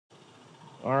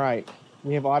All right,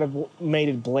 we have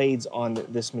automated blades on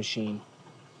this machine.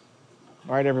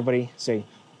 All right, everybody, say,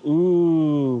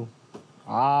 ooh,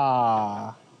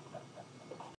 ah.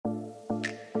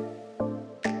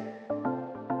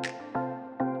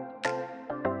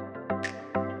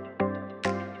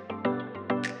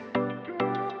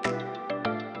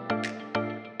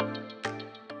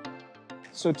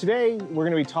 So today we're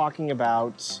going to be talking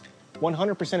about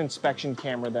 100% inspection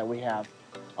camera that we have.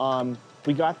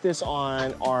 We got this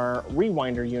on our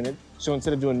rewinder unit, so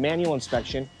instead of doing manual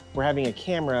inspection, we're having a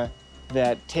camera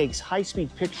that takes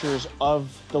high-speed pictures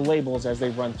of the labels as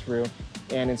they run through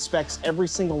and inspects every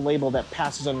single label that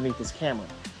passes underneath this camera.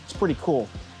 It's pretty cool.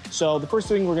 So the first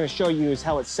thing we're going to show you is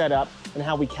how it's set up and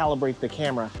how we calibrate the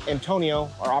camera. Antonio,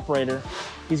 our operator,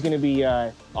 he's going to be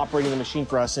operating the machine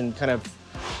for us and kind of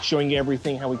showing you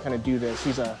everything, how we kind of do this.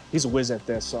 He's a whiz at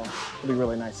this, so it'll be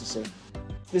really nice to see.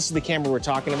 This is the camera we're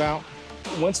talking about.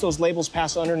 Once those labels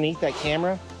pass underneath that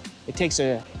camera, it takes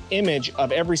an image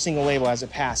of every single label as it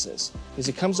passes. As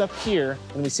it comes up here,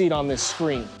 and we see it on this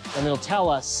screen, and it'll tell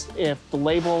us if the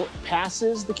label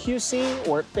passes the QC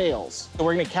or it fails. So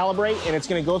we're gonna calibrate, and it's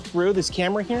gonna go through this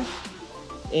camera here,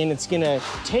 and it's gonna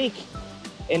take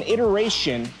an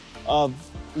iteration of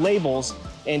labels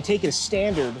and take a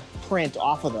standard print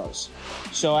off of those.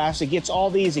 So as it gets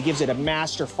all these, it gives it a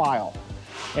master file.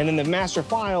 And then the master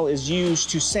file is used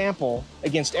to sample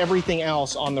against everything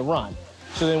else on the run.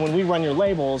 So then when we run your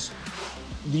labels,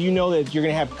 you know that you're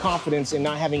gonna have confidence in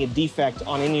not having a defect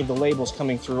on any of the labels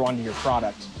coming through onto your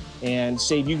product, and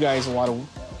save you guys a lot of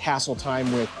hassle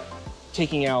time with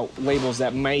taking out labels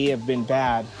that may have been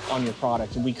bad on your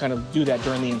product. And we kind of do that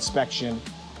during the inspection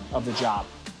of the job.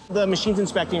 The machine's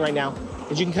inspecting right now.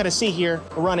 As you can kind of see here,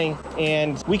 we're running,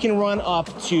 and we can run up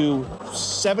to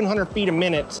 700 feet a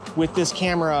minute with this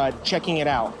camera checking it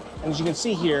out. And as you can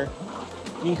see here,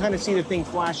 you can kind of see the thing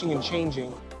flashing and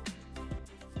changing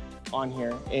on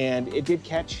here. And it did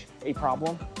catch a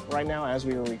problem right now as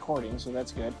we were recording, so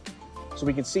that's good. So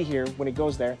we can see here, when it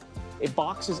goes there, it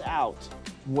boxes out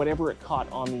whatever it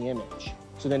caught on the image.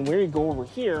 So then we go over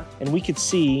here, and we could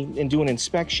see and do an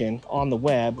inspection on the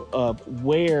web of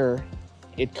where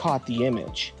it caught the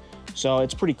image. So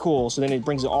it's pretty cool. So then it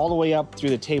brings it all the way up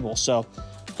through the table. So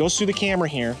it goes through the camera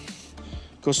here,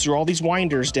 goes through all these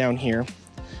winders down here,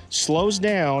 slows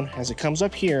down as it comes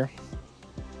up here,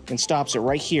 and stops it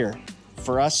right here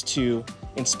for us to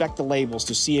inspect the labels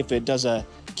to see if it does a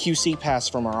QC pass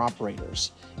from our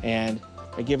operators. And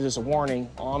it gives us a warning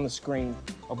on the screen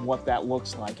of what that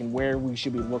looks like and where we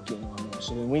should be looking on there.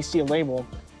 So when we see a label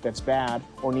that's bad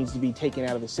or needs to be taken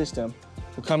out of the system,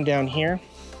 we'll come down here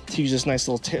to use this nice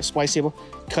little splice table,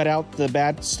 cut out the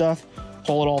bad stuff,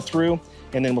 pull it all through,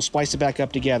 and then we'll splice it back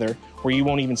up together where you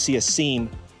won't even see a seam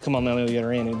come on the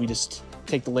other end, and we just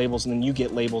take the labels, and then you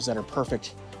get labels that are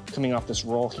perfect coming off this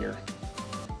roll here.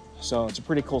 So it's a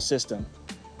pretty cool system,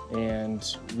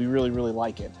 and we really, really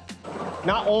like it.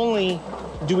 Not only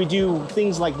do we do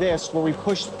things like this, where we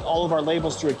push all of our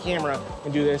labels through a camera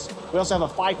and do this, we also have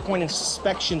a 5-point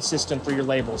inspection system for your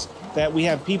labels, that we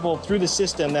have people through the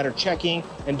system that are checking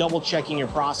and double checking your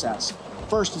process.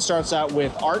 First, it starts out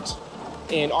with Art,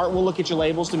 and Art will look at your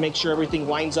labels to make sure everything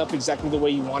lines up exactly the way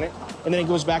you want it. And then it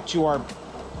goes back to our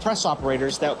press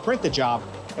operators that print the job,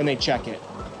 and they check it.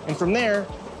 And from there,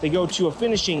 they go to a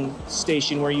finishing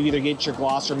station where you either get your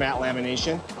gloss or matte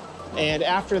lamination. And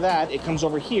after that, it comes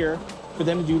over here for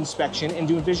them to do inspection and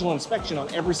do a visual inspection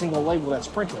on every single label that's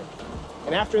printed.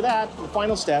 And after that, the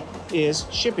final step is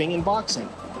shipping and boxing,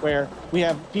 where we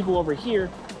have people over here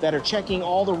that are checking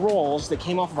all the rolls that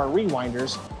came off of our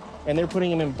rewinders, and they're putting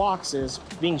them in boxes,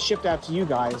 being shipped out to you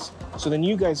guys, so then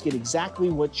you guys get exactly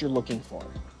what you're looking for.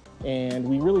 And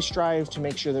we really strive to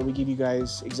make sure that we give you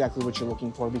guys exactly what you're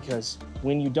looking for, because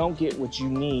when you don't get what you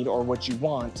need or what you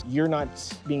want, you're not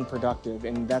being productive,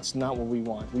 and that's not what we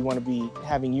want. We want to be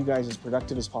having you guys as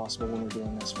productive as possible when we're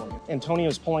doing this for you.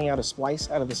 Antonio's pulling out a splice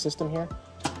out of the system here.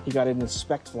 He got an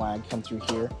inspect flag come through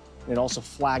here, and it also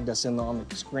flagged us on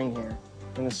the screen here.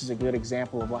 And this is a good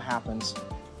example of what happens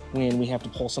when we have to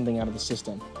pull something out of the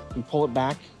system. We pull it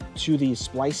back to the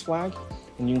splice flag,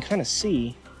 and you can kind of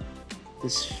see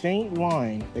this faint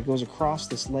line that goes across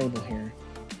this label here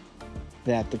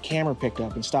that the camera picked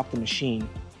up and stopped the machine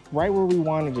right where we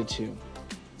wanted it to.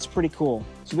 It's pretty cool.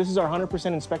 So this is our 100%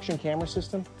 inspection camera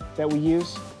system that we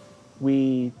use.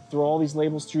 We throw all these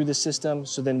labels through the system,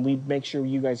 so then we make sure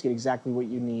you guys get exactly what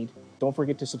you need. Don't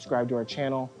forget to subscribe to our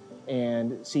channel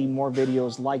and see more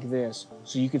videos like this,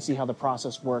 so you can see how the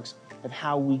process works of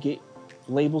how we get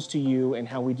labels to you and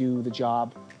how we do the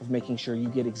job of making sure you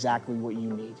get exactly what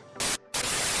you need.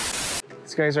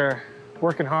 These guys are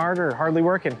Working hard or hardly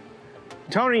working?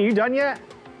 Tony, you done yet?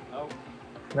 No.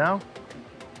 No?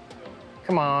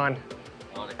 Come on.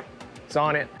 On it. It's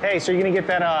on it. Hey, so you're gonna get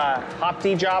that Hop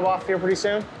D job off here pretty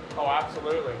soon? Oh,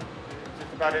 absolutely. It's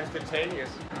just about instantaneous.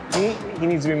 He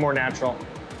needs to be more natural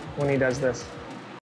when he does this.